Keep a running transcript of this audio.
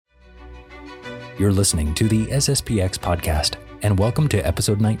You're listening to the SSPX podcast, and welcome to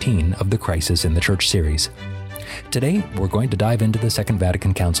episode 19 of the Crisis in the Church series. Today, we're going to dive into the Second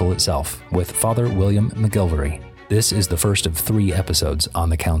Vatican Council itself with Father William MacGillivray. This is the first of 3 episodes on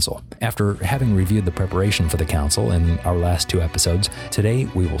the Council. After having reviewed the preparation for the Council in our last 2 episodes, today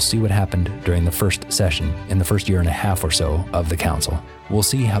we will see what happened during the first session in the first year and a half or so of the Council. We'll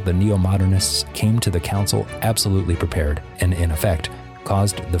see how the Neo-Modernists came to the Council absolutely prepared and, in effect,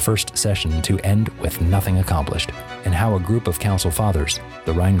 caused the first session to end with nothing accomplished, and how a group of Council Fathers,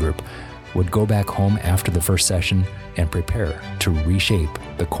 the Rhine Group, would go back home after the first session and prepare to reshape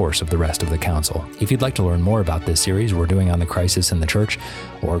the course of the rest of the Council. If you'd like to learn more about this series we're doing on the crisis in the church,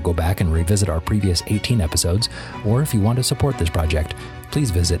 or go back and revisit our previous 18 episodes, or if you want to support this project,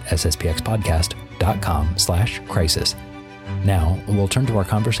 please visit sspxpodcast.com/crisis. Now, we'll turn to our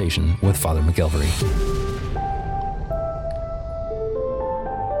conversation with Father MacGillivray.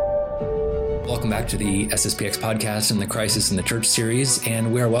 Welcome back to the SSPX podcast and the Crisis in the Church series,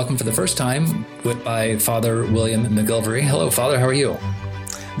 and we are welcomed for the first time by Father William MacGillivray. Hello, Father. How are you?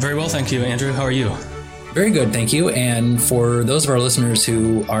 Very well, thank you, Andrew. How are you? Very good, thank you. And for those of our listeners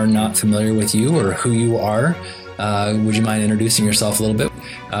who are not familiar with you or who you are, would you mind introducing yourself a little bit?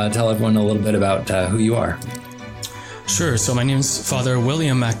 Tell everyone a little bit about who you are. Sure. So my name's Father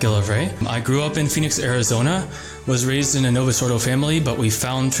William MacGillivray. I grew up in Phoenix, Arizona, was raised in a Novus Ordo family, but we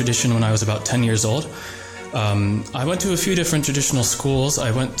found tradition when I was about 10 years old. I went to a few different traditional schools.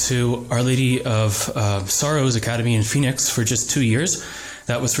 I went to Our Lady of Sorrows Academy in Phoenix for just 2 years.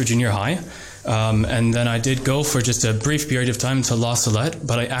 That was for junior high. And then I did go for just a brief period of time to La Salette,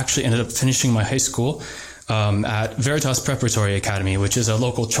 but I actually ended up finishing my high school at Veritas Preparatory Academy, which is a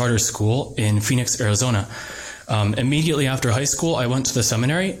local charter school in Phoenix, Arizona. Immediately after high school, I went to the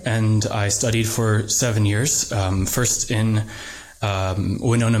seminary and I studied for 7 years, first in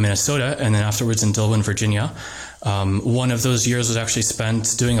Winona, Minnesota, and then afterwards in Dillwyn, Virginia. One of those years was actually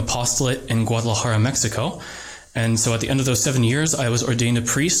spent doing apostolate in Guadalajara, Mexico. And so at the end of those 7 years, I was ordained a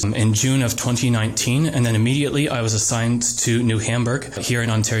priest in June of 2019, and then immediately I was assigned to New Hamburg here in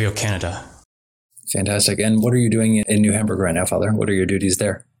Ontario, Canada. Fantastic. And what are you doing in New Hamburg right now, Father? What are your duties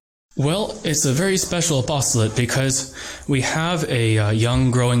there? Well, it's a very special apostolate because we have a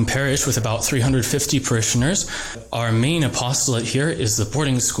young growing parish with about 350 parishioners. Our main apostolate here is the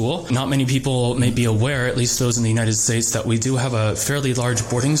boarding school. Not many people may be aware, at least those in the United States, that we do have a fairly large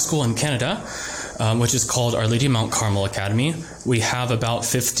boarding school in Canada, which is called Our Lady of Mount Carmel Academy. We have about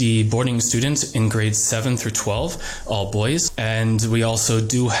 50 boarding students in grades 7 through 12, all boys. And we also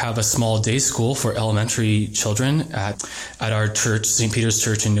do have a small day school for elementary children at our church, St. Peter's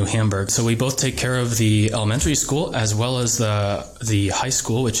Church in New Hamburg. So we both take care of the elementary school as well as the high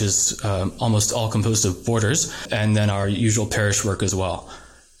school, which is almost all composed of boarders, and then our usual parish work as well.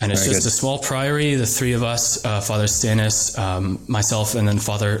 And it's just a small priory. The 3 of us, Father Stanis, myself, and then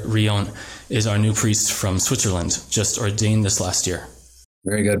Father Rion is our new priest from Switzerland, just ordained this last year.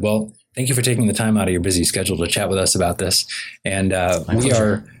 Very good. Well, thank you for taking the time out of your busy schedule to chat with us about this. And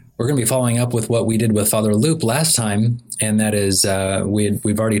we're going to be following up with what we did with Father Loop last time, and that is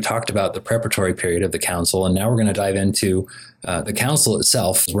we've already talked about the preparatory period of the Council, and now we're going to dive into the Council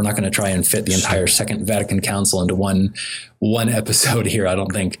itself. We're not going to try and fit the entire Second Vatican Council into one episode here, I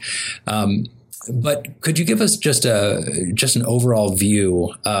don't think. But could you give us just an overall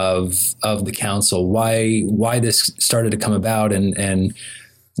view of the Council, why this started to come about, and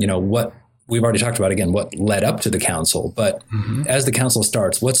you know what we've already talked about, again, what led up to the Council, but as the Council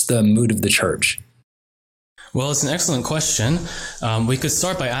starts, what's the mood of the Church? Well, it's an excellent question. We could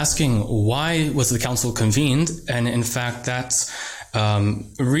start by asking, why was the Council convened? And in fact, that's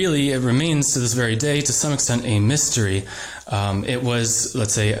it remains to this very day, to some extent, a mystery. It was,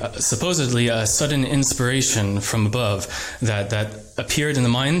 let's say, supposedly a sudden inspiration from above that appeared in the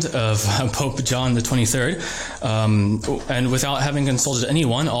mind of Pope John the 23rd. And without having consulted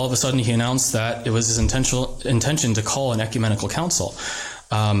anyone, all of a sudden he announced that it was his intention to call an ecumenical council.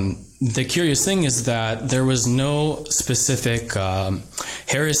 The curious thing is that there was no specific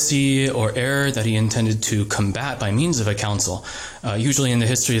heresy or error that he intended to combat by means of a council. Usually in the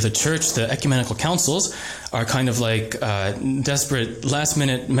history of the Church, the ecumenical councils are kind of like desperate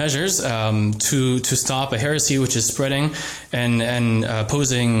last-minute measures to stop a heresy which is spreading and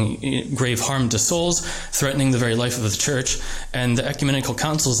posing grave harm to souls, threatening the very life of the Church. And the ecumenical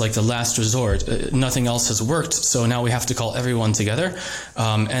council is like the last resort. Nothing else has worked, so now we have to call everyone together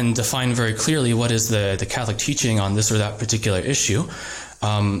and define very clearly what is the Catholic teaching on this or that particular issue.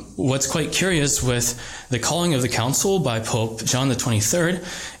 What's quite curious with the calling of the council by Pope John the 23rd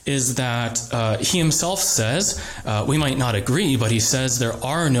is that he himself says, we might not agree, but he says there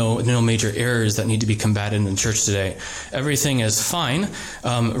are no major errors that need to be combated in the church today. Everything is fine.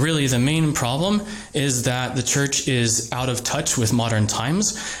 Really, the main problem is that the church is out of touch with modern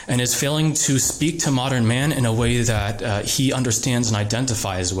times and is failing to speak to modern man in a way that he understands and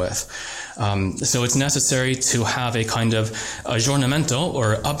identifies with. So it's necessary to have a kind of aggiornamento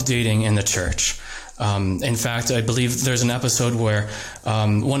or updating in the church. In fact, I believe there's an episode where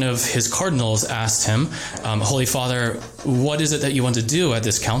one of his cardinals asked him, Holy Father, what is it that you want to do at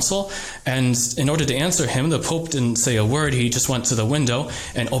this council? And in order to answer him, the Pope didn't say a word. He just went to the window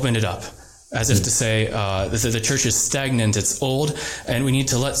and opened it up, as if to say, the church is stagnant, it's old, and we need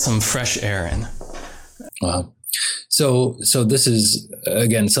to let some fresh air in. Wow. So this is,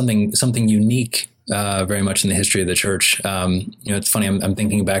 again, something unique, very much in the history of the church. It's funny. I'm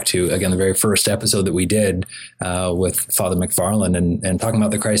thinking back to, again, the very first episode that we did with Father McFarland and talking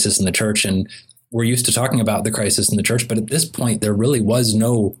about the crisis in the church. And we're used to talking about the crisis in the church, but at this point, there really was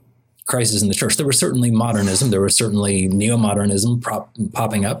no crisis in the church. There was certainly modernism. There was certainly neo-modernism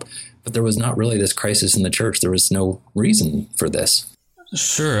popping up, but there was not really this crisis in the church. There was no reason for this.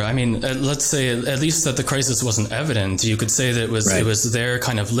 Sure. I mean, let's say at least that the crisis wasn't evident. You could say that it was there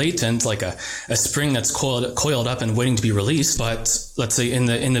kind of latent, like a spring that's coiled up and waiting to be released. But let's say in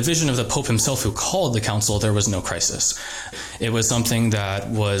the vision of the Pope himself who called the council, there was no crisis. It was something that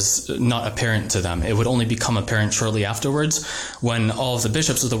was not apparent to them. It would only become apparent shortly afterwards when all of the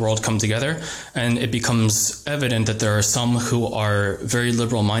bishops of the world come together and it becomes evident that there are some who are very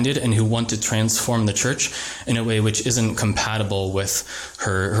liberal minded and who want to transform the church in a way which isn't compatible with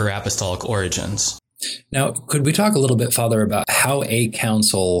her apostolic origins. Now, could we talk a little bit, Father, about how a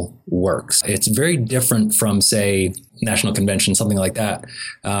council works? It's very different from, say, National Convention, something like that,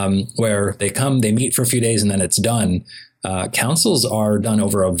 where they come, they meet for a few days, and then it's done. Councils are done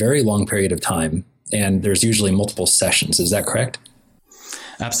over a very long period of time, and there's usually multiple sessions. Is that correct?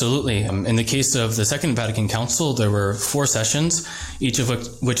 Absolutely. In the case of the Second Vatican Council, there were 4 sessions, each of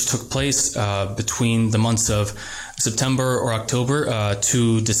which took place between the months of September or October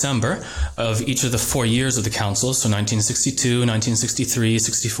to December of each of the 4 years of the council, so 1962, 1963,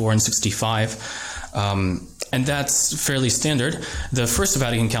 64, and 65. And that's fairly standard. The First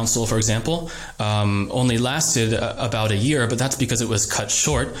Vatican Council, for example, only lasted about a year, but that's because it was cut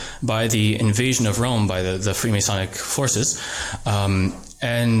short by the invasion of Rome by the Freemasonic forces.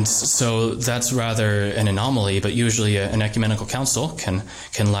 And so that's rather an anomaly, but usually an ecumenical council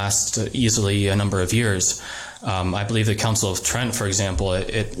can last easily a number of years. I believe the Council of Trent, for example,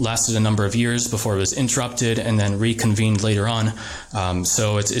 it lasted a number of years before it was interrupted and then reconvened later on.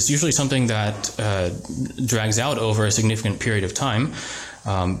 So it's usually something that drags out over a significant period of time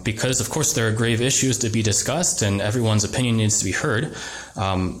because, of course, there are grave issues to be discussed and everyone's opinion needs to be heard.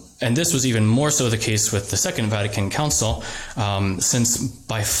 And this was even more so the case with the Second Vatican Council, since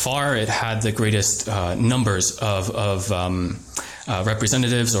by far it had the greatest numbers of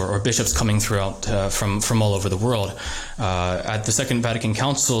representatives or bishops coming throughout from all over the world. At the Second Vatican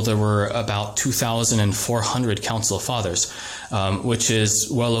Council, there were about 2,400 council fathers, which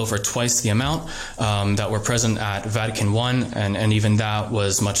is well over twice the amount that were present at Vatican I, and even that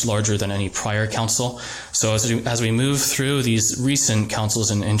was much larger than any prior council. So as we move through these recent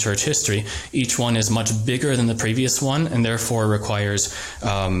councils in church history, each one is much bigger than the previous one and therefore requires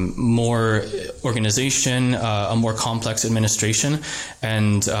more organization, a more complex administration,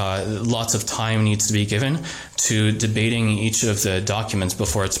 and lots of time needs to be given to debating each of the documents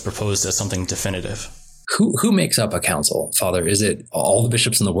before it's proposed as something definitive. Who makes up a council, Father? Is it all the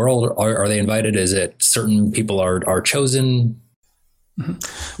bishops in the world? Are they invited? Is it certain people are chosen?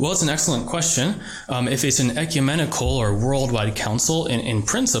 Mm-hmm. Well, it's an excellent question. If it's an ecumenical or worldwide council, in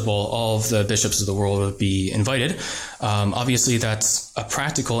principle, all of the bishops of the world would be invited. Obviously, that's a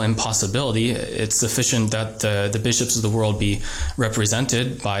practical impossibility. It's sufficient that the bishops of the world be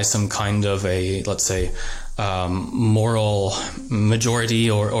represented by some kind of a, let's say, moral majority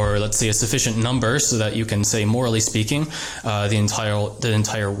or let's say a sufficient number so that you can say, morally speaking, the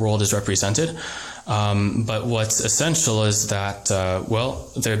entire world is represented. But what's essential is that,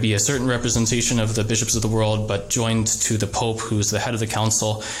 there be a certain representation of the bishops of the world, but joined to the Pope, who's the head of the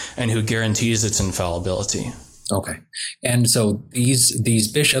council and who guarantees its infallibility. Okay. And so these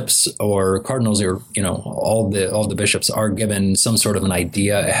bishops or cardinals or, all the bishops are given some sort of an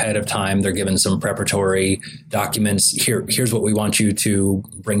idea ahead of time. They're given some preparatory documents. Here's what we want you to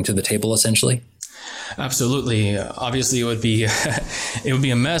bring to the table, essentially. Absolutely. Obviously, it would be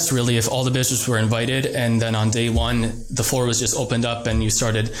a mess, really, if all the bishops were invited and then on day one the floor was just opened up and you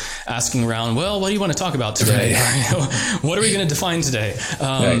started asking around, well, what do you want to talk about today? What are we going to define today?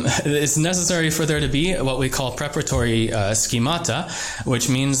 It's necessary for there to be what we call preparatory schemata, which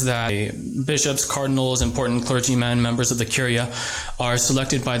means that bishops, cardinals, important clergymen, members of the Curia are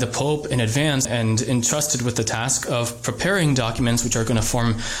selected by the Pope in advance and entrusted with the task of preparing documents which are going to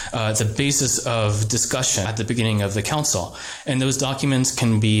form the basis of discussion at the beginning of the council. And those documents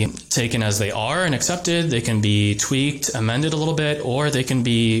can be taken as they are and accepted. They can be tweaked, amended a little bit, or they can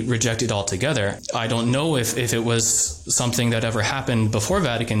be rejected altogether. I don't know if it was something that ever happened before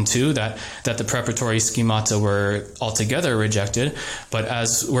Vatican II, that the preparatory schemata were altogether rejected. But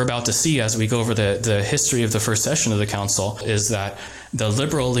as we're about to see, as we go over the history of the first session of the council, is that the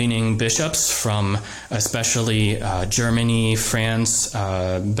liberal-leaning bishops from especially Germany, France,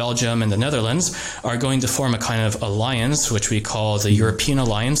 Belgium, and the Netherlands are going to form a kind of alliance, which we call the European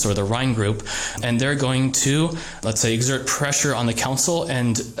Alliance or the Rhine Group, and they're going to, let's say, exert pressure on the council,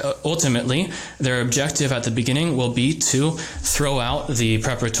 and ultimately their objective at the beginning will be to throw out the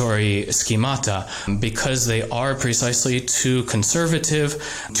preparatory schemata because they are precisely too conservative,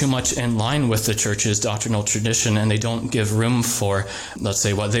 too much in line with the Church's doctrinal tradition, and they don't give room for, let's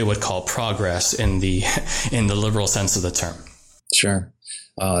say, what they would call progress in the liberal sense of the term. Sure.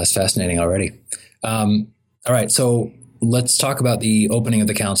 That's fascinating already. All right. So let's talk about the opening of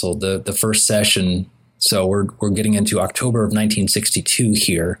the council, the first session. So we're getting into October of 1962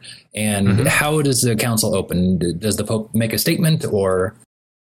 here. And how does the council open? Does the Pope make a statement or?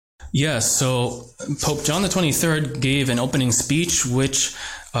 Yes. So Pope John the 23rd gave an opening speech, which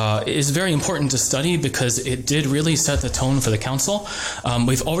is very important to study because it did really set the tone for the council.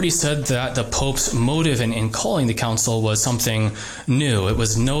 We've already said that the Pope's motive in calling the council was something new. It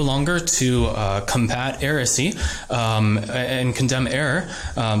was no longer to combat heresy and condemn error,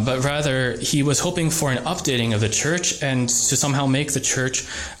 but rather he was hoping for an updating of the church and to somehow make the church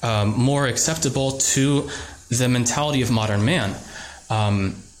more acceptable to the mentality of modern man.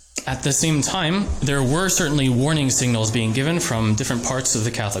 At the same time, there were certainly warning signals being given from different parts of the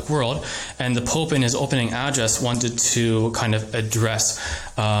Catholic world, and the Pope in his opening address wanted to kind of address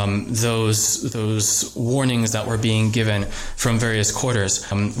those warnings that were being given from various quarters.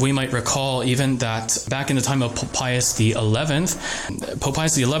 We might recall even that back in the time of Pope Pius XI, Pope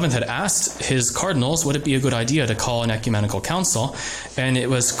Pius XI had asked his cardinals, would it be a good idea to call an ecumenical council? And it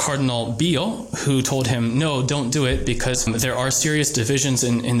was Cardinal Bio who told him, no, don't do it, because there are serious divisions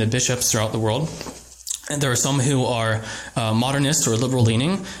in the bishops throughout the world. And there are some who are modernist or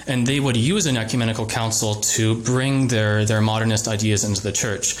liberal-leaning, and they would use an ecumenical council to bring their modernist ideas into the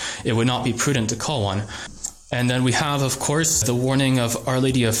church. It would not be prudent to call one. And then we have, of course, the warning of Our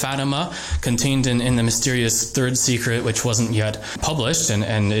Lady of Fatima contained in the mysterious third secret, which wasn't yet published,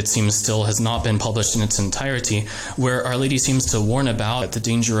 and it seems still has not been published in its entirety, where Our Lady seems to warn about the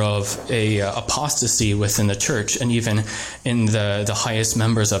danger of a apostasy within the church and even in the highest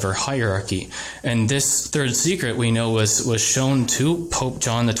members of her hierarchy. And this third secret, we know, was shown to Pope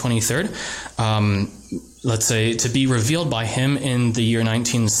John the 23rd, let's say, to be revealed by him in the year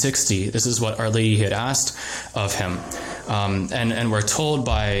 1960. This is what Our Lady had asked of him. And we're told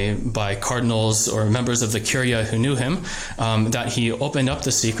by cardinals or members of the Curia who knew him that he opened up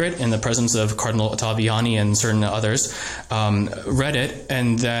the secret in the presence of Cardinal Ottaviani and certain others, read it,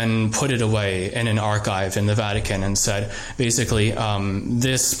 and then put it away in an archive in the Vatican and said, basically,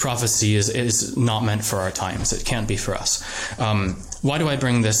 this prophecy is not meant for our times. It can't be for us. Why do I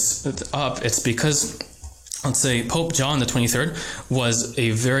bring this up? It's because, let's say, Pope John the 23rd was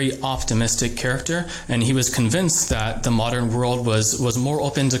a very optimistic character, and he was convinced that the modern world was more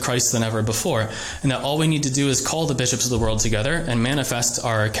open to Christ than ever before, and that all we need to do is call the bishops of the world together and manifest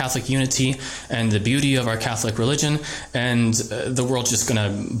our Catholic unity and the beauty of our Catholic religion, and the world's just going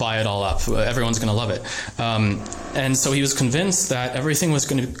to buy it all up. Everyone's going to love it. And so he was convinced that everything was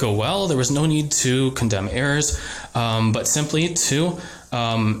going to go well. There was no need to condemn errors, but simply to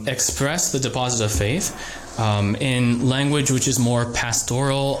express the deposit of faith in language which is more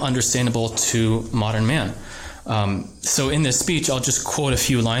pastoral, understandable to modern man. So in this speech, I'll just quote a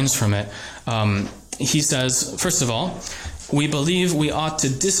few lines from it. He says, first of all, we believe we ought to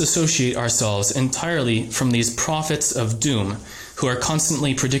disassociate ourselves entirely from these prophets of doom who are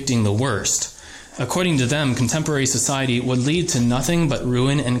constantly predicting the worst. According to them, contemporary society would lead to nothing but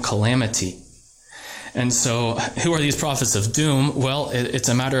ruin and calamity. And so, who are these prophets of doom? Well, it's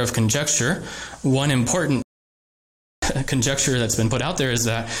a matter of conjecture. One important conjecture that's been put out there is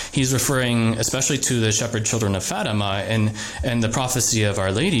that he's referring especially to the shepherd children of Fatima and the prophecy of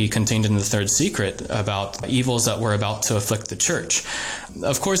Our Lady contained in the third secret about evils that were about to afflict the church.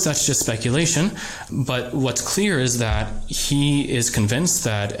 Of course, that's just speculation, but what's clear is that he is convinced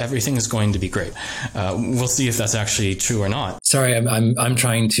that everything is going to be great. We'll see if that's actually true or not. Sorry, I'm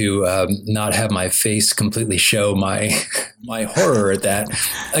trying to not have my face completely show my horror at that.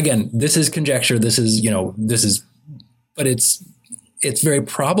 Again, this is conjecture. But it's very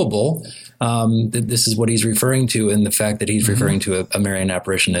probable that this is what he's referring to, and the fact that he's referring to a Marian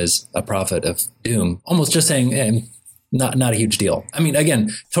apparition as a prophet of doom, almost just saying, not a huge deal. I mean,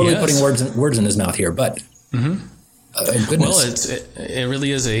 again, totally putting words in his mouth here, but goodness. Well, it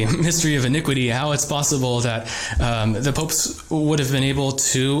really is a mystery of iniquity how it's possible that the popes would have been able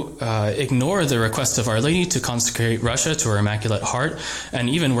to ignore the request of Our Lady to consecrate Russia to her Immaculate Heart. And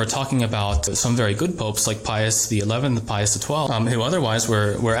even we're talking about some very good popes like Pius XI, Pius XII, who otherwise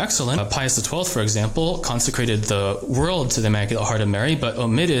were excellent. Pius XII, for example, consecrated the world to the Immaculate Heart of Mary, but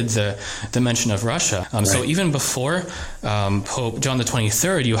omitted the mention of Russia. Right. So even before Pope John the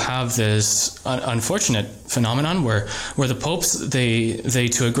 23rd, you have this unfortunate phenomenon where the popes, they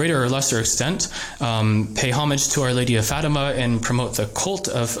to a greater or lesser extent pay homage to Our Lady of Fatima and promote the cult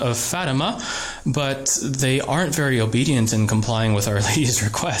of Fatima, but they aren't very obedient in complying with Our Lady's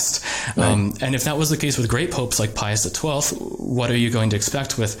request. Right. And if that was the case with great popes like Pius XII, what are you going to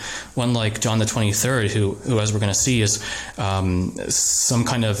expect with one like John the 23rd, who as we're going to see, is some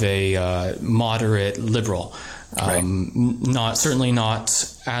kind of a moderate liberal? Right. Certainly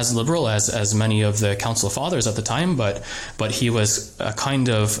not as liberal as many of the Council Fathers at the time, but he was a kind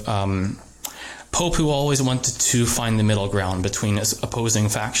of pope who always wanted to find the middle ground between opposing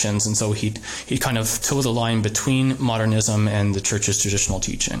factions, and so he kind of toe the line between modernism and the Church's traditional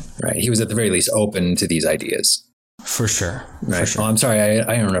teaching. Right. He was at the very least open to these ideas. For sure. Right. For sure. Oh, I'm sorry,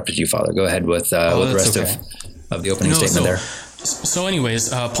 I interrupted you, Father. Go ahead with the rest of the opening statement there. So anyways,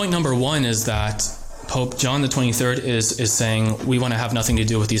 point number one is that Pope John the 23rd is saying we want to have nothing to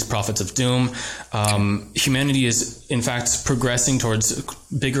do with these prophets of doom. Humanity is, in fact, progressing towards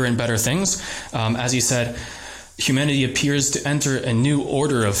bigger and better things. As he said, humanity appears to enter a new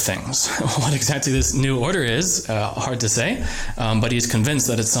order of things. What exactly this new order is, hard to say, but he's convinced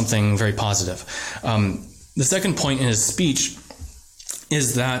that it's something very positive. The second point in his speech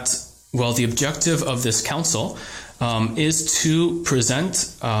is that, well, the objective of this council is to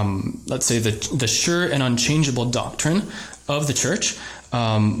present, let's say, the sure and unchangeable doctrine of the Church,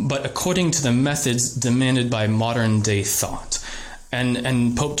 but according to the methods demanded by modern day thought.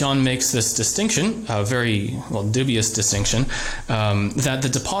 And Pope John makes this distinction, a very dubious distinction, that the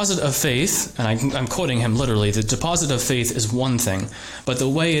deposit of faith, and I'm quoting him literally, the deposit of faith is one thing, but the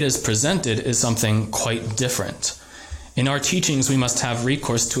way it is presented is something quite different. In our teachings, we must have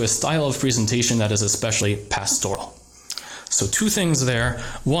recourse to a style of presentation that is especially pastoral. So two things there.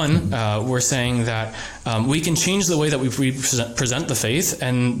 One, we're saying that we can change the way that we present the faith,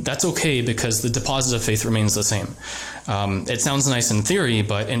 and that's okay because the deposit of faith remains the same. It sounds nice in theory,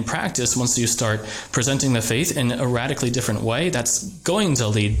 but in practice, once you start presenting the faith in a radically different way, that's going to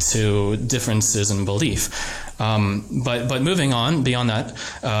lead to differences in belief. But moving on beyond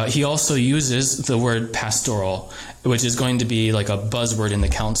that, he also uses the word pastoral, which is going to be like a buzzword in the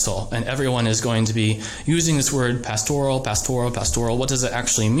council. And everyone is going to be using this word pastoral. What does it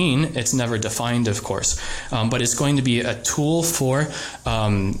actually mean? It's never defined, of course. But it's going to be a tool for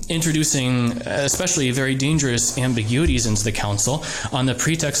introducing especially very dangerous ambiguities into the council on the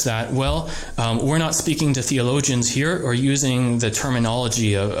pretext that, we're not speaking to theologians here or using the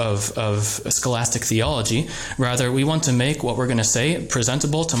terminology of scholastic theology. Rather, we want to make what we're going to say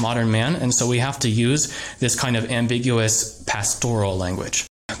presentable to modern man, and so we have to use this kind of ambiguous pastoral language.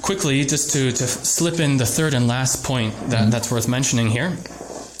 Quickly, just to slip in the third and last point that's worth mentioning here,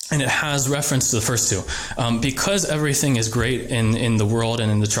 and it has reference to the first two. Because everything is great in the world and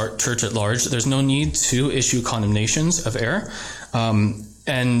in the church at large, there's no need to issue condemnations of error.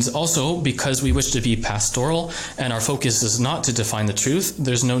 And also, because we wish to be pastoral and our focus is not to define the truth,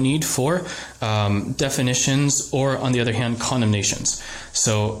 there's no need for definitions or, on the other hand, condemnations.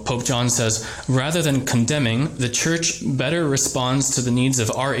 So Pope John says, rather than condemning, the Church better responds to the needs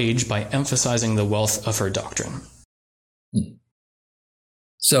of our age by emphasizing the wealth of her doctrine.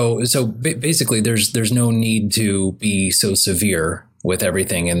 So basically, there's no need to be so severe with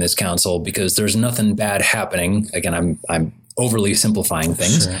everything in this council because there's nothing bad happening. Again, I'm overly simplifying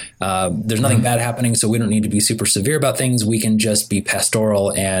things. Sure. There's nothing bad happening, so we don't need to be super severe about things. We can just be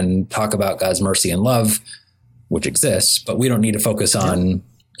pastoral and talk about God's mercy and love, which exists, but we don't need to focus on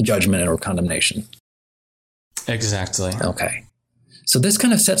judgment or condemnation. Exactly. Okay. So this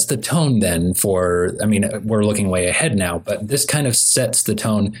kind of sets the tone then for, I mean, we're looking way ahead now, but this kind of sets the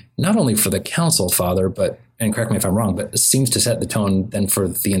tone not only for the council, Father, but, and correct me if I'm wrong, but it seems to set the tone then for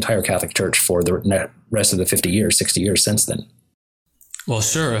the entire Catholic Church for the rest of the 50 years, 60 years since then. Well,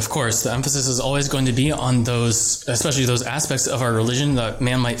 sure, of course. The emphasis is always going to be on those, especially those aspects of our religion that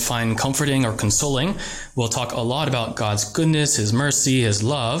man might find comforting or consoling. We'll talk a lot about God's goodness, his mercy, his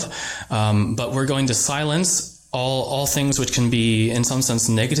love, but we're going to silence all things which can be in some sense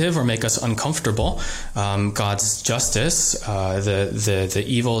negative or make us uncomfortable. God's justice, the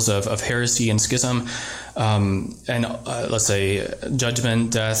evils of heresy and schism, and let's say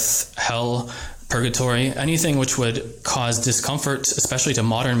judgment, death, hell, purgatory, anything which would cause discomfort, especially to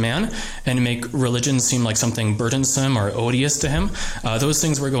modern man, and make religion seem like something burdensome or odious to him. Those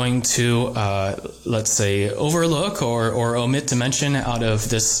things we're going to, let's say, overlook or omit to mention out of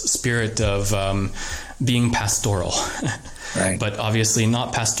this spirit of being pastoral. Right. But obviously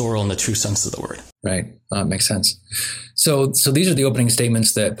not pastoral in the true sense of the word. Right. That makes sense. So these are the opening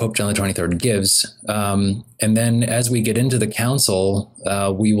statements that Pope John the 23rd gives. And then as we get into the council,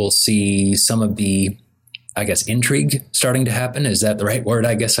 we will see some of the, I guess, intrigue starting to happen. Is that the right word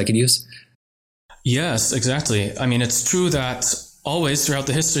I guess I could use? Yes, exactly. I mean, it's true that always throughout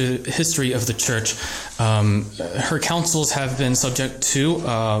the history of the church, her councils have been subject to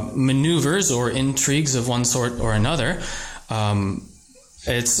maneuvers or intrigues of one sort or another.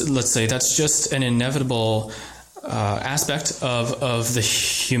 Let's say that's just an inevitable aspect of the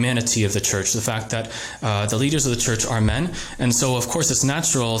humanity of the church, the fact that the leaders of the church are men. And so, of course, it's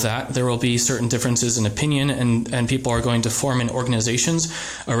natural that there will be certain differences in opinion, and people are going to form in organizations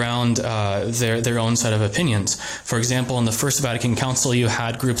around their own set of opinions. For example, in the First Vatican Council, you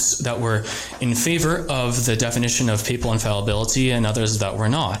had groups that were in favor of the definition of papal infallibility and others that were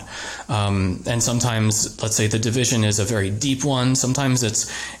not. And sometimes, let's say, the division is a very deep one. Sometimes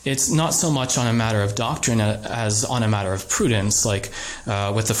it's not so much on a matter of doctrine as on a matter of prudence. Like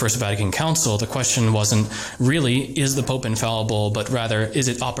with the First Vatican Council, the question wasn't really, is the Pope infallible, but rather, is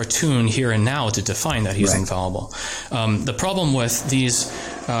it opportune here and now to define that he's infallible? The problem with these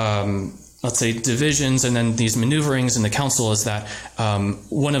let's say, divisions and then these maneuverings in the council is that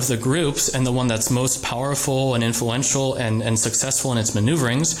one of the groups, and the one that's most powerful and influential and successful in its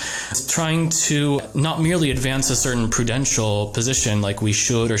maneuverings, is trying to not merely advance a certain prudential position, like we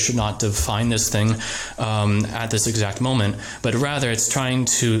should or should not define this thing at this exact moment, but rather it's trying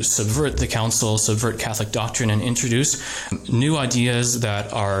to subvert the council, subvert Catholic doctrine, and introduce new ideas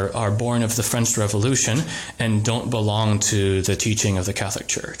that are born of the French Revolution and don't belong to the teaching of the Catholic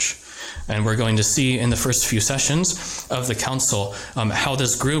Church. And we're going to see in the first few sessions of the council how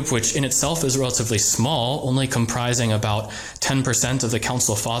this group, which in itself is relatively small, only comprising about 10% of the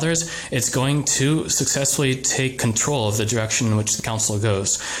council fathers, it's going to successfully take control of the direction in which the council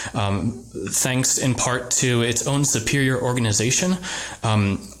goes, thanks in part to its own superior organization.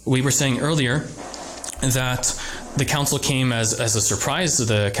 We were saying earlier that the council came as a surprise to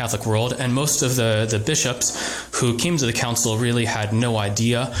the Catholic world, and most of the bishops who came to the council really had no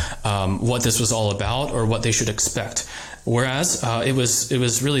idea what this was all about or what they should expect. Whereas it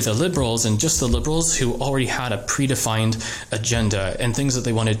was really the liberals, and just the liberals, who already had a predefined agenda and things that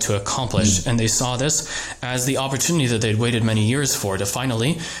they wanted to accomplish. And they saw this as the opportunity that they'd waited many years for to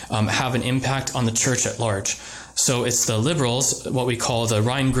finally have an impact on the church at large. So it's the liberals, what we call the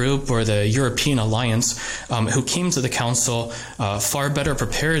Rhine Group or the European Alliance, who came to the council far better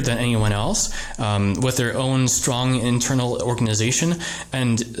prepared than anyone else, with their own strong internal organization.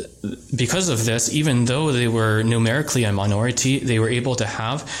 And because of this, even though they were numerically a minority, they were able to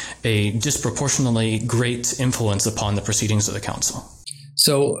have a disproportionately great influence upon the proceedings of the council.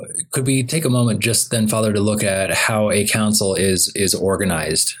 So could we take a moment just then, Father, to look at how a council is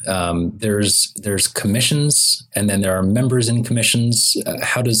organized? There's commissions, and then there are members in commissions.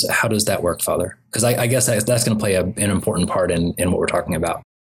 How does that work, Father? Because I guess that's going to play an important part in what we're talking about.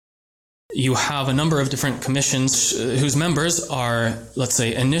 You have a number of different commissions whose members are, let's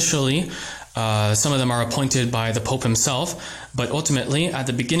say, initially, some of them are appointed by the Pope himself, but ultimately, at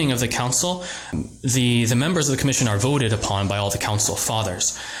the beginning of the council, the members of the commission are voted upon by all the council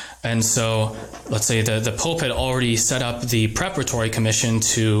fathers. And so, let's say the Pope had already set up the preparatory commission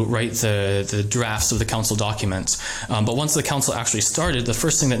to write the drafts of the council documents. But once the council actually started, the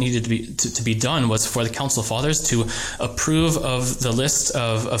first thing that needed to be done was for the council fathers to approve of the list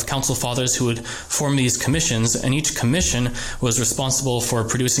of council fathers who would form these commissions. And each commission was responsible for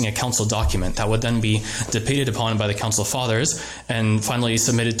producing a council document that would then be debated upon by the council fathers and finally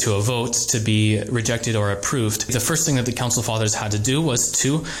submitted to a vote to be rejected or approved. The first thing that the council fathers had to do was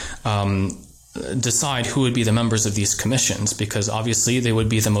to decide who would be the members of these commissions, because obviously they would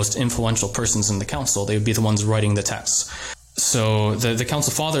be the most influential persons in the council. They would be the ones writing the texts. So the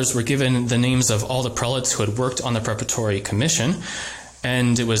Council Fathers were given the names of all the prelates who had worked on the preparatory commission,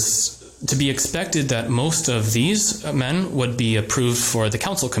 and it was to be expected that most of these men would be approved for the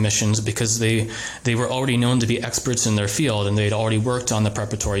council commissions because they were already known to be experts in their field and they'd already worked on the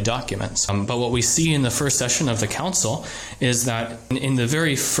preparatory documents. But what we see in the first session of the council is that in the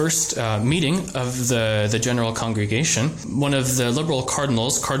very first meeting of the general congregation, one of the liberal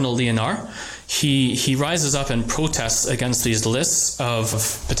cardinals, Cardinal Leonard, he rises up and protests against these lists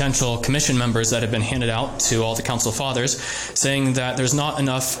of potential commission members that have been handed out to all the council fathers, saying that there's not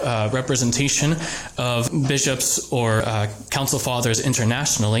enough representation of bishops or council fathers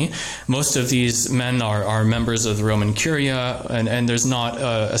internationally. Most of these men are members of the Roman Curia, and there's not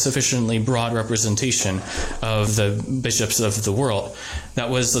a sufficiently broad representation of the bishops of the world. That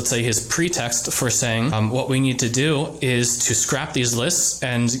was, let's say, his pretext for saying what we need to do is to scrap these lists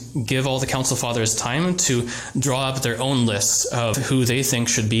and give all the council fathers time to draw up their own lists of who they think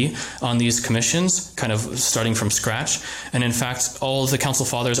should be on these commissions, kind of starting from scratch. And in fact, all the council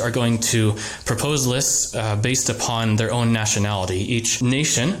fathers are going to propose lists based upon their own nationality. Each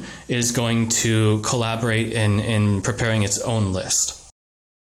nation is going to collaborate in preparing its own list.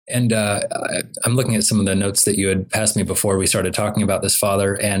 And I'm looking at some of the notes that you had passed me before we started talking about this,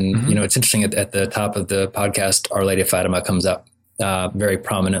 Father. And, you know, it's interesting at the top of the podcast, Our Lady of Fatima comes up very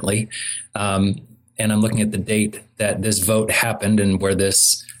prominently. And I'm looking at the date that this vote happened and where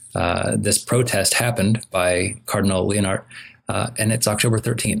this protest happened by Cardinal Leonard. And it's October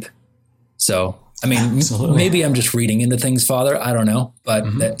 13th. So, I mean, maybe I'm just reading into things, Father. I don't know.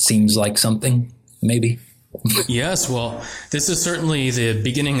 But that seems like something, maybe. Yes, well, this is certainly the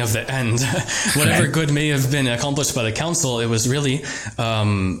beginning of the end. Whatever good may have been accomplished by the council, it was really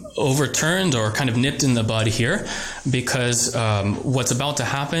overturned or kind of nipped in the bud here, because what's about to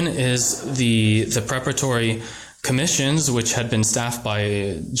happen is the preparatory commissions, which had been staffed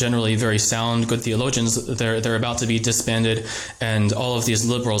by generally very sound, good theologians, they're about to be disbanded, and all of these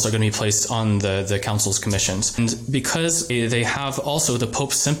liberals are going to be placed on the council's commissions. And because they have also the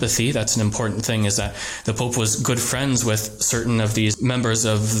Pope's sympathy, that's an important thing, is that the Pope was good friends with certain of these members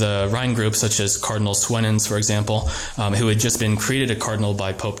of the Rhine Group, such as Cardinal Swenens, for example, who had just been created a cardinal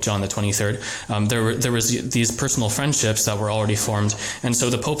by Pope John the 23rd. There was these personal friendships that were already formed, and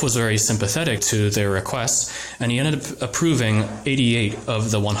so the Pope was very sympathetic to their requests, and he ended up approving 88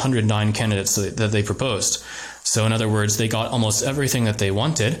 of the 109 candidates that they proposed. So in other words, they got almost everything that they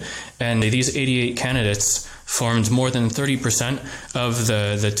wanted, and these 88 candidates formed more than 30% of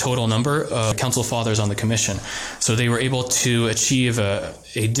the total number of council fathers on the commission. So they were able to achieve a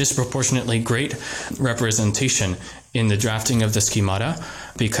disproportionately great representation in the drafting of the schemata,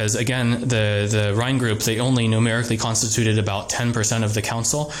 because again, the Rhine Group, they only numerically constituted about 10% of the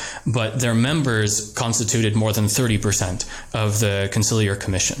council, but their members constituted more than 30% of the conciliar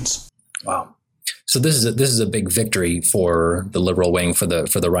commissions. Wow. So this is a big victory for the liberal wing, for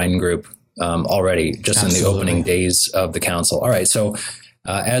the Rhine Group already, just Absolutely. In the opening days of the council. All right. So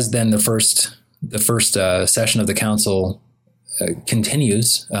as then the first session of the council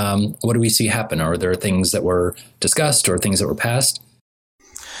continues, what do we see happen? Are there things that were discussed or things that were passed?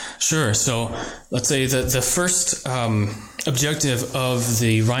 Sure. So let's say the first objective of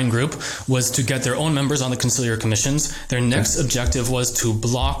the Rhine Group was to get their own members on the conciliar commissions. Their next objective was to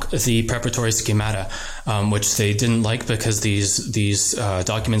block the preparatory schemata, which they didn't like because these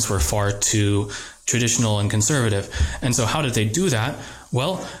documents were far too traditional and conservative. And so how did they do that?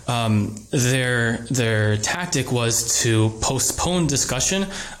 Well, their tactic was to postpone discussion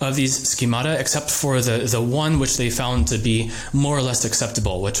of these schemata, except for the one which they found to be more or less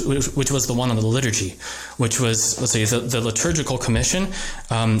acceptable, which was the one on the liturgy, which was, let's say, the liturgical commission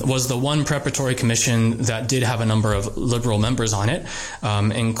was the one preparatory commission that did have a number of liberal members on it,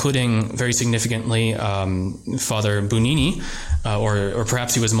 including very significantly Father Bonini, or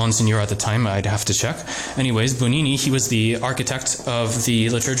perhaps he was Monsignor at the time. I'd have to check. Anyways, Bonini, he was the architect of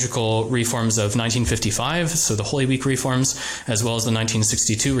the liturgical reforms of 1955, so the Holy Week reforms, as well as the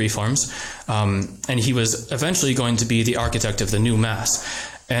 1962 reforms. And he was eventually going to be the architect of the new Mass.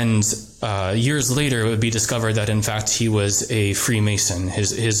 And years later, it would be discovered that, in fact, he was a Freemason.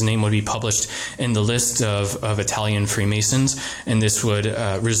 His name would be published in the list of Italian Freemasons, and this would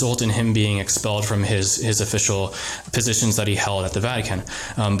result in him being expelled from his official positions that he held at the Vatican.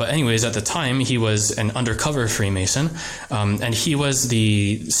 But anyways, at the time, he was an undercover Freemason, and he was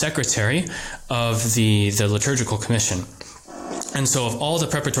the secretary of the liturgical commission. And so of all the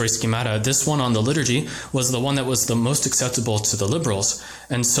preparatory schemata, this one on the liturgy was the one that was the most acceptable to the liberals.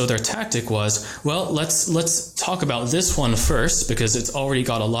 And so their tactic was, well, let's talk about this one first because it's already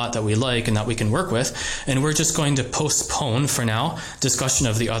got a lot that we like and that we can work with. And we're just going to postpone for now discussion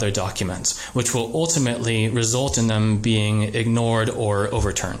of the other documents, which will ultimately result in them being ignored or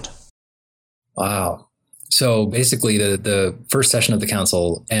overturned. Wow. So basically, the first session of the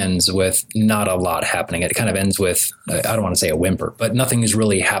council ends with not a lot happening. It kind of ends with, I don't want to say a whimper, but nothing is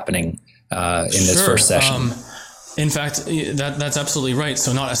really happening in this first session. In fact, that's absolutely right.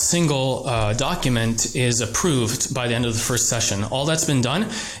 So not a single document is approved by the end of the first session. All that's been done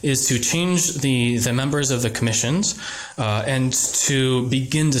is to change the members of the commissions and to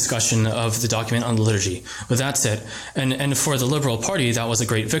begin discussion of the document on the liturgy. But that's it. And for the Liberal Party, that was a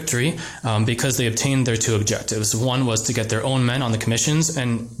great victory because they obtained their two objectives. One was to get their own men on the commissions,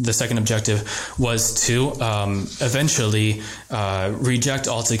 and the second objective was to eventually reject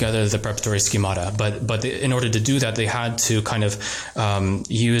altogether the preparatory schemata. But in order to do that, they had to kind of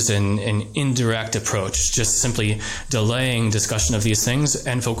use an indirect approach, just simply delaying discussion of these things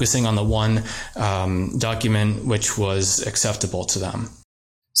and focusing on the one document which was acceptable to them.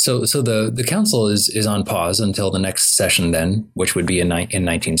 So the council is on pause until the next session then, which would be in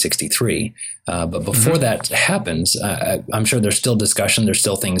 1963. But before that happens, I'm sure there's still discussion. There's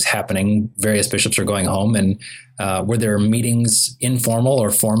still things happening. Various bishops are going home. And were there meetings, informal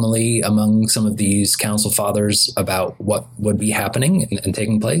or formally, among some of these council fathers about what would be happening and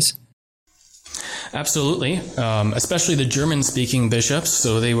taking place? Absolutely, especially the German-speaking bishops.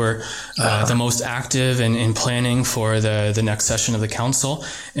 So they were the most active in planning for the next session of the council,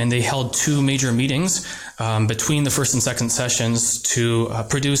 and they held two major meetings between the first and second sessions to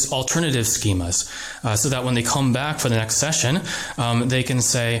produce alternative schemas, so that when they come back for the next session, they can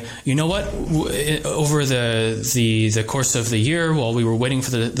say, you know what, over the course of the year, while we were waiting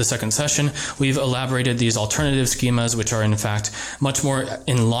for the second session, we've elaborated these alternative schemas, which are in fact much more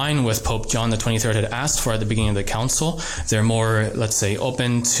in line with Pope John the 23rd had asked for at the beginning of the council. They're more, let's say,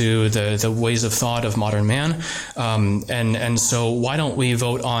 open to the ways of thought of modern man. And so why don't we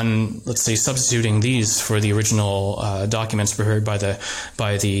vote on, let's say, substituting these for the original documents prepared by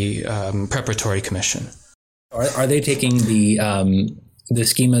the preparatory commission? Are they taking the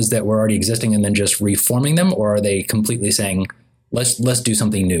schemas that were already existing and then just reforming them, or are they completely saying, let's do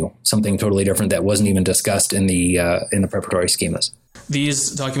something new, something totally different that wasn't even discussed in the preparatory schemas?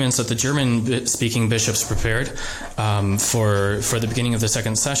 These documents that the German-speaking bishops prepared for the beginning of the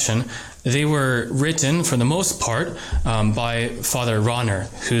second session, they were written, for the most part, by Father Rahner,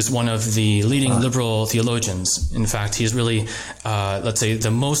 who's one of the leading liberal theologians. In fact, he's really, let's say,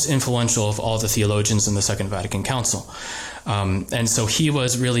 the most influential of all the theologians in the Second Vatican Council. And so he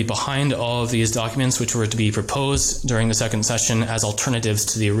was really behind all of these documents, which were to be proposed during the second session as alternatives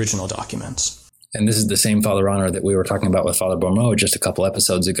to the original documents. And this is the same Father Rahner that we were talking about with Father Bormeau just a couple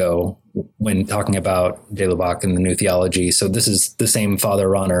episodes ago when talking about De Lubac and the New Theology. So this is the same Father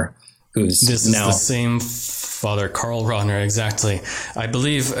Rahner who's This now... is the same Father Karl Rahner, exactly. I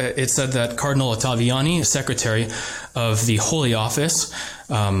believe it said that Cardinal Ottaviani, secretary of the Holy Office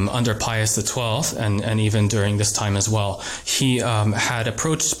under Pius XII, and even during this time as well, he had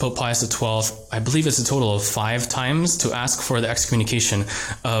approached Pope Pius XII, I believe it's a total of 5 times, to ask for the excommunication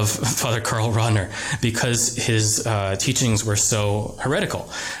of Father Karl Rahner because his teachings were so heretical.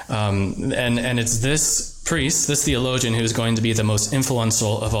 And it's this priest, this theologian, who's going to be the most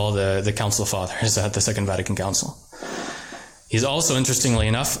influential of all the council fathers at the Second Vatican Council. He's also, interestingly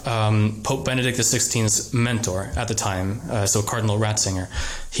enough, Pope Benedict XVI's mentor at the time, so Cardinal Ratzinger.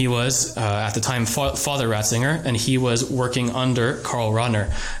 He was, at the time, Father Ratzinger, and he was working under Karl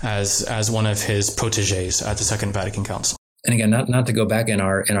Rahner as one of his protégés at the Second Vatican Council. And again, not to go back in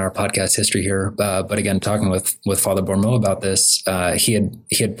our podcast history here, but again, talking with Father Bormeau about this, he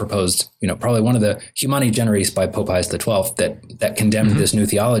had proposed, probably one of the Humani Generis by Pope Pius XII that condemned this new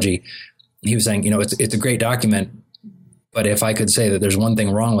theology. He was saying, it's a great document, but if I could say that there's one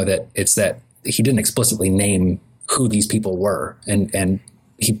thing wrong with it, it's that he didn't explicitly name who these people were, and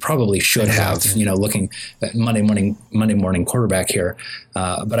he probably should have, looking at Monday morning quarterback here.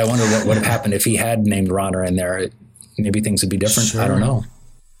 But I wonder what would have happened if he had named Rahner in there. Maybe things would be different. Sure. I don't know.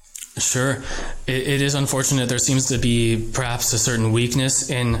 Sure. It is unfortunate. There seems to be perhaps a certain weakness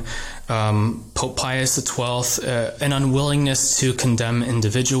in Pope Pius XII, an unwillingness to condemn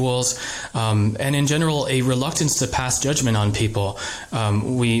individuals, and in general, a reluctance to pass judgment on people.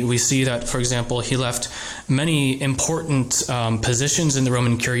 We see that, for example, he left many important positions in the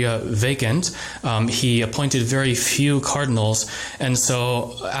Roman Curia vacant. He appointed very few cardinals, and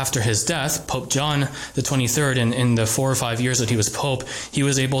so after his death, Pope John the 23rd, in the 4 or 5 years that he was Pope, he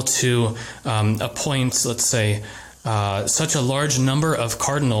was able to appoint, let's say, such a large number of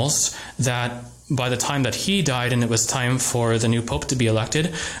cardinals that by the time that he died and it was time for the new pope to be elected,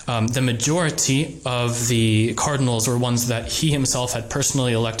 the majority of the cardinals were ones that he himself had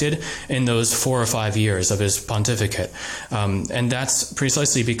personally elected in those 4 or 5 years of his pontificate. And that's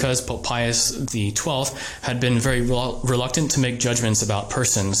precisely because Pope Pius XII had been very reluctant to make judgments about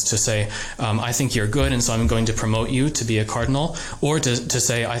persons, to say, I think you're good, and so I'm going to promote you to be a cardinal, or to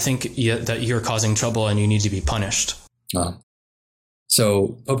say, I think that you're causing trouble and you need to be punished.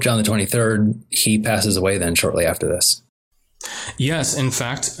 So Pope John the 23rd, he passes away then shortly after this. Yes, in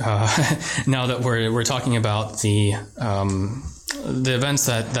fact, now that we're talking about the events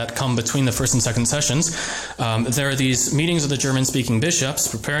that come between the first and second sessions, there are these meetings of the German-speaking bishops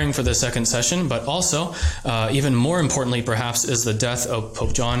preparing for the second session, but also, even more importantly perhaps, is the death of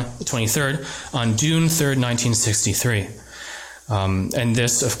Pope John the 23rd on June 3rd, 1963. And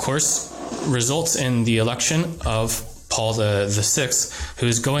this, of course, results in the election of Paul the Sixth,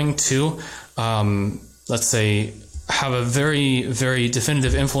 who's going to, let's say, have a very, very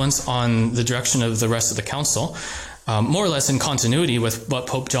definitive influence on the direction of the rest of the council, more or less in continuity with what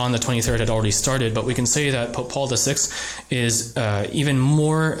Pope John the 23rd had already started. But we can say that Pope Paul VI is even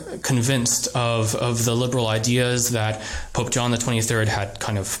more convinced of the liberal ideas that Pope John the 23rd had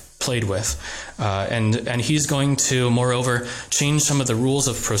kind of played with. And he's going to, moreover, change some of the rules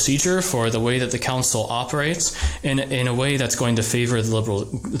of procedure for the way that the council operates in a way that's going to favor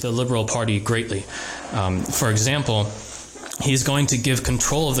the liberal party greatly. For example, he's going to give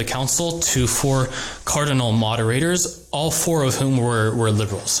control of the council to 4 cardinal moderators, all 4 of whom were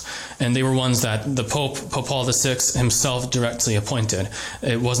liberals. And they were ones that the Pope Paul VI himself directly appointed.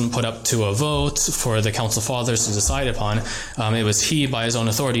 It wasn't put up to a vote for the council fathers to decide upon. It was he, by his own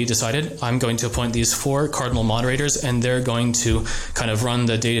authority, decided, I'm going to appoint these 4 cardinal moderators, and they're going to kind of run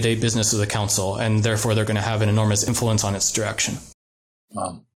the day-to-day business of the council, and therefore they're going to have an enormous influence on its direction.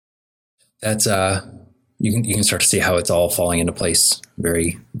 That's You can start to see how it's all falling into place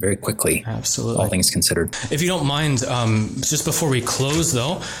very, very quickly. Absolutely. All things considered. If you don't mind, just before we close,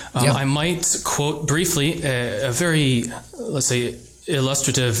 though, I might quote briefly a very, let's say,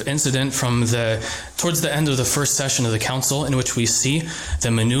 illustrative incident from towards the end of the first session of the council, in which we see the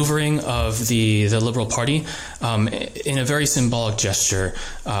maneuvering of the Liberal Party in a very symbolic gesture.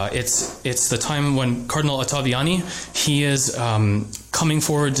 It's the time when Cardinal Ottaviani, he is coming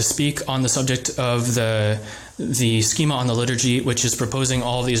forward to speak on the subject of the schema on the liturgy, which is proposing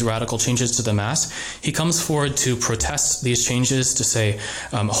all of these radical changes to the Mass. He comes forward to protest these changes, to say,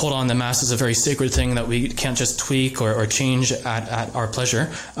 hold on, the Mass is a very sacred thing that we can't just tweak or change at our pleasure.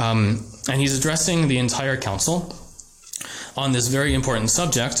 And he's addressing the entire council on this very important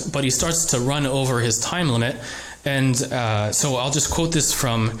subject, but he starts to run over his time limit. And so I'll just quote this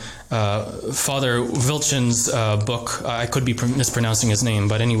from Father Wilchen's book. I could be mispronouncing his name,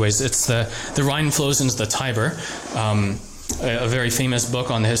 but anyways, it's the Rhine flows into the Tiber, a very famous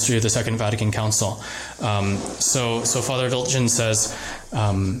book on the history of the Second Vatican Council. So Father Wilchen says,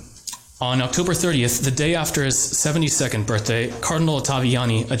 on October 30th, the day after his 72nd birthday, Cardinal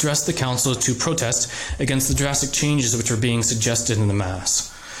Ottaviani addressed the council to protest against the drastic changes which were being suggested in the Mass.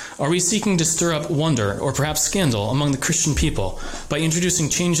 Are we seeking to stir up wonder or perhaps scandal among the Christian people by introducing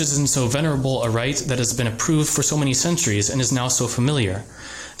changes in so venerable a rite that has been approved for so many centuries and is now so familiar?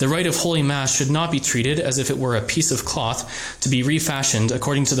 The rite of Holy Mass should not be treated as if it were a piece of cloth to be refashioned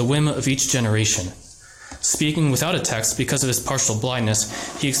according to the whim of each generation. Speaking without a text because of his partial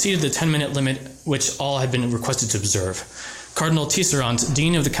blindness, he exceeded the 10-minute limit which all had been requested to observe. Cardinal Tisserand,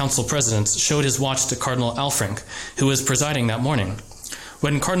 Dean of the Council Presidents, showed his watch to Cardinal Alfrink, who was presiding that morning.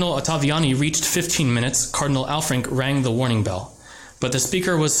 When Cardinal Ottaviani reached 15 minutes, Cardinal Alfrink rang the warning bell. But the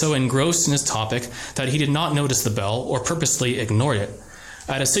speaker was so engrossed in his topic that he did not notice the bell or purposely ignored it.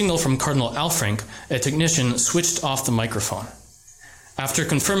 At a signal from Cardinal Alfrink, a technician switched off the microphone. After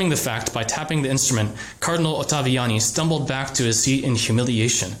confirming the fact by tapping the instrument, Cardinal Ottaviani stumbled back to his seat in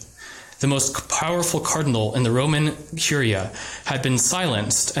humiliation. The most powerful cardinal in the Roman Curia had been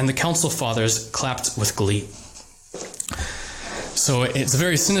silenced, and the council fathers clapped with glee. So it's a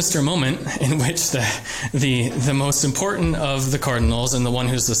very sinister moment in which the most important of the cardinals and the one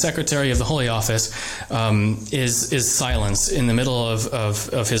who's the secretary of the Holy Office is silenced in the middle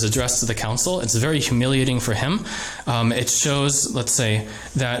of his address to the council. It's very humiliating for him. It shows, let's say,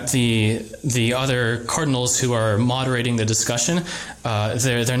 that the other cardinals who are moderating the discussion,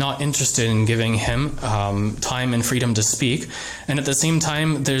 they're not interested in giving him time and freedom to speak. And at the same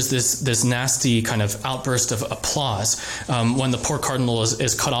time, there's this nasty kind of outburst of applause when the poor cardinal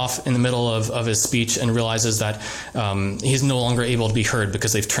is cut off in the middle of his speech and realizes that he's no longer able to be heard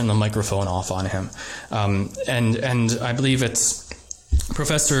because they've turned the microphone off on him. And I believe it's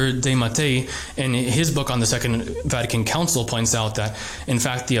Professor De Mattei, in his book on the Second Vatican Council, points out that, in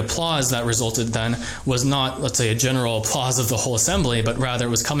fact, the applause that resulted then was not, let's say, a general applause of the whole assembly, but rather it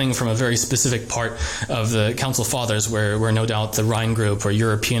was coming from a very specific part of the Council Fathers where no doubt the Rhine Group or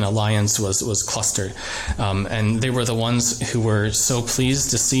European Alliance was clustered. And they were the ones who were so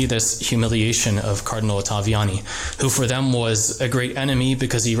pleased to see this humiliation of Cardinal Ottaviani, who for them was a great enemy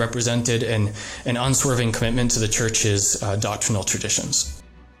because he represented an unswerving commitment to the Church's doctrinal traditions.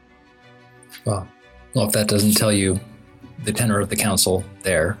 Well, if that doesn't tell you the tenor of the council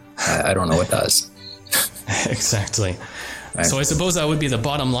there, I don't know what does. Exactly. Right. So I suppose that would be the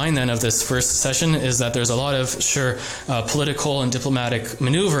bottom line then of this first session, is that there's a lot of, political and diplomatic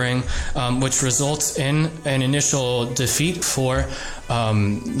maneuvering, which results in an initial defeat for,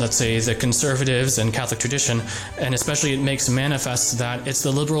 let's say, the conservatives and Catholic tradition. And especially it makes manifest that it's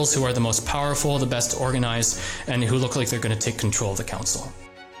the liberals who are the most powerful, the best organized, and who look like they're going to take control of the council.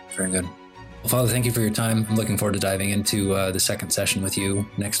 Very good. Well, Father, thank you for your time. I'm looking forward to diving into the second session with you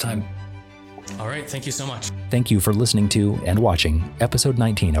next time. All right. Thank you so much. Thank you for listening to and watching episode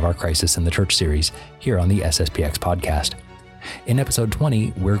 19 of our Crisis in the Church series here on the SSPX podcast. In episode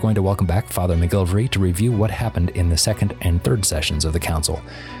 20, we're going to welcome back Father MacGillivray to review what happened in the second and third sessions of the Council,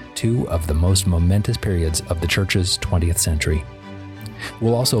 two of the most momentous periods of the Church's 20th century.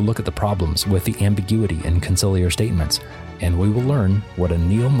 We'll also look at the problems with the ambiguity in conciliar statements, and we will learn what a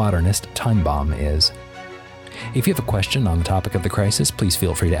Neo-Modernist time bomb is. If you have a question on the topic of the crisis, please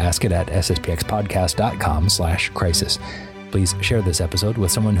feel free to ask it at sspxpodcast.com/crisis. Please share this episode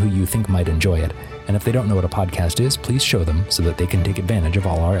with someone who you think might enjoy it, and if they don't know what a podcast is, please show them so that they can take advantage of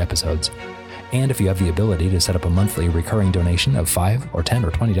all our episodes. And if you have the ability to set up a monthly recurring donation of $5 or $10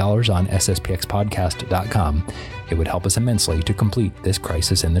 or $20 on sspxpodcast.com, it would help us immensely to complete this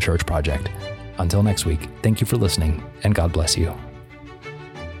Crisis in the Church project. Until next week, thank you for listening, and God bless you.